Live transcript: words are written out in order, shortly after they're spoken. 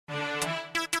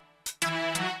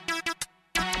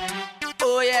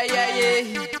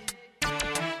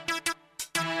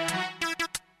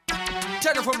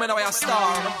Tell you from me now I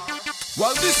star.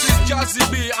 Well, this is Jazzy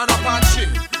B and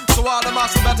Apache. So all the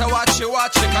massive better watch it,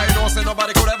 cause you know say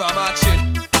nobody could ever match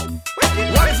it.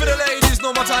 Why for the ladies,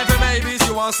 no more time for babies.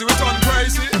 You want to see we turn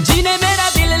crazy. जीने मेरा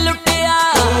दिल लुटिया,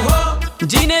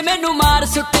 जीने मैनू मार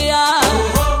सुटिया.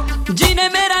 जीने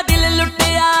मेरा दिल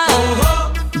लुटिया,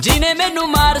 जीने मैनू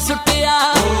मार सुटिया.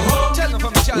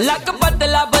 लक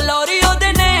पतला बलौरी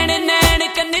ओदे नैन नैन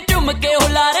कन्ने चुम के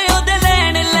हुलारे ओदे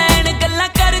लैन लैन गल्लां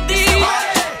करदी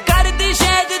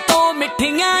शहद तो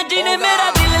मिठियां. जीने मेरा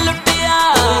दिल लुटिया,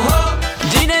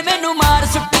 जीने मैनू मार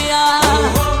सुटिया.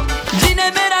 जीने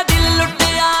मेरा दिल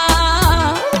लुटिया.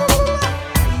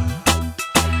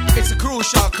 It's a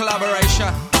crucial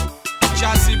collaboration.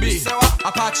 Jazzy B,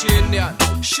 Apache Indian,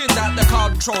 shit at the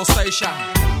control station.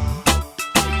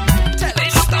 Tell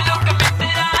it stop.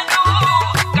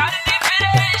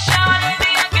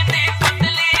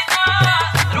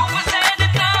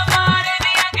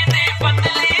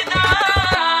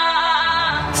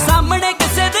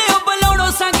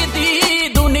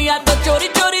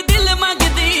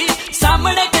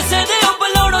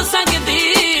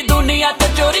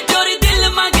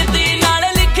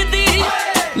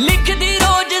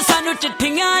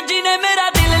 जीने मेरा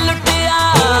दिल लुटिया,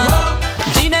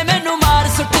 जीने मैनू मार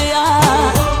सुटिया.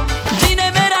 जीने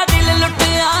मेरा दिल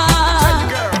लुटिया.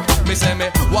 Me say me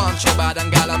want you bad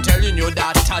and gal, I'm telling you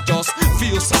that I just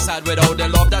feel so sad without the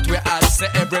love that we had. Say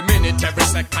every minute, every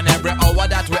second, every hour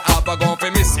that we have are gone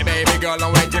for me. See baby girl,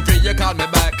 I'm waiting for you, call me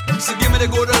back. So give me the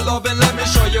good love and let me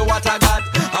show you what I got.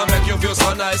 I'll make you feel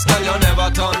so nice, girl, you never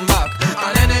turn back.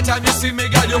 And anytime you see me,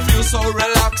 girl, you feel so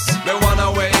relaxed. Me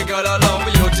wanna wait, girl, I love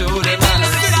you to the max.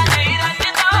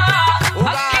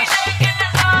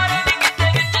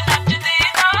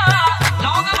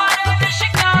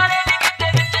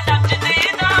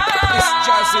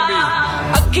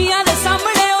 अखियां दे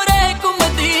सामने उरे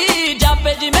घुमदी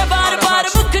जापे जिवें बार बार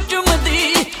मुख चुमदी.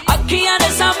 अखियां दे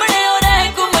सामने उरे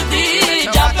घुमदी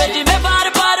जापे जिवें बार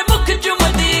बार मुख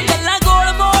चुमदी. गल्लां गोल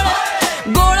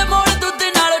मोल दुध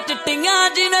नाल चिट्टियां.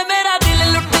 जीने मेरा दिल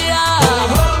लुटिया,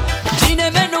 जीने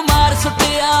मैनू मार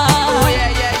सुटिया.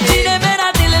 जीने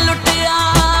मेरा दिल लुटिया.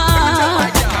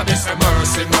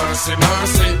 Mercy, mercy,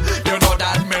 mercy. You know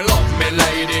that me love me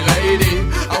lady, lady.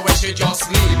 I wish you just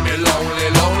leave me lonely,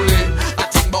 lonely. I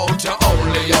think about you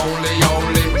only, only,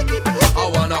 only. I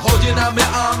wanna hold you in my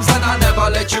arms and I never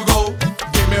let you go.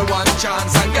 Give me one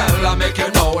chance and girl I make you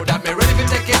know that me ready to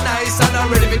take it nice and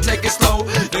I'm ready to take it slow.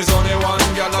 There's only one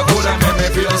girl I could make me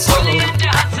feel so low.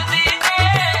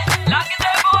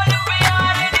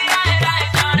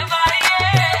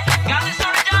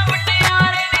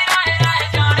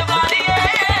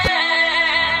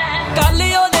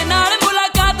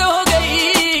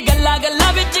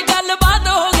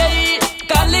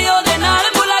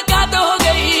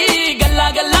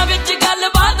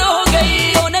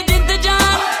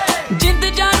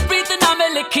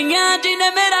 जीने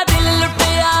मेरा दिल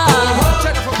लुटिया,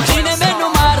 जीने मैनू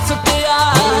मार सुटिया.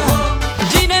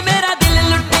 जीने मेरा दिल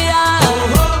लुटिया,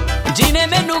 जीने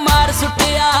मैनू मार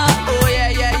सुटिया.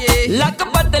 लक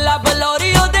पतला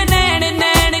बलौरी ओदे नैन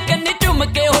नैन कन्ने चुम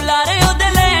के हुलारे ओदे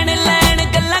लैन लैन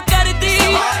गल्लां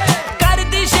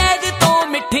करदी शहद तो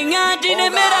मिठियां. जीने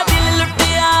मेरा दिल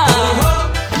लुटिया,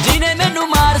 जीने मैनू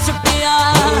मार सुटिया.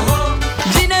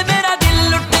 जीने मेरा दिल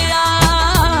लुटिया.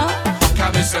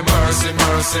 Say mercy,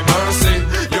 mercy, mercy.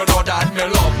 You know that me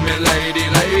love me lady,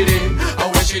 lady. I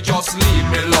wish you just leave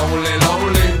me lonely,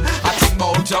 lonely. I think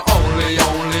about you only,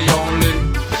 only, only.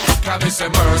 Can we say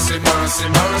mercy, mercy,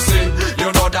 mercy?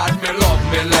 You know that me love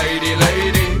me lady,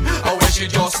 lady. I wish you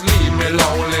just leave me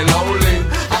lonely, lonely.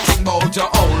 I think about you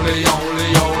only, only,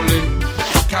 only.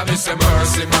 Can we say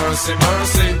mercy, mercy,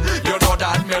 mercy? You know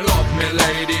that me love me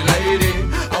lady, lady.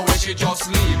 I wish you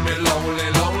just leave me lonely,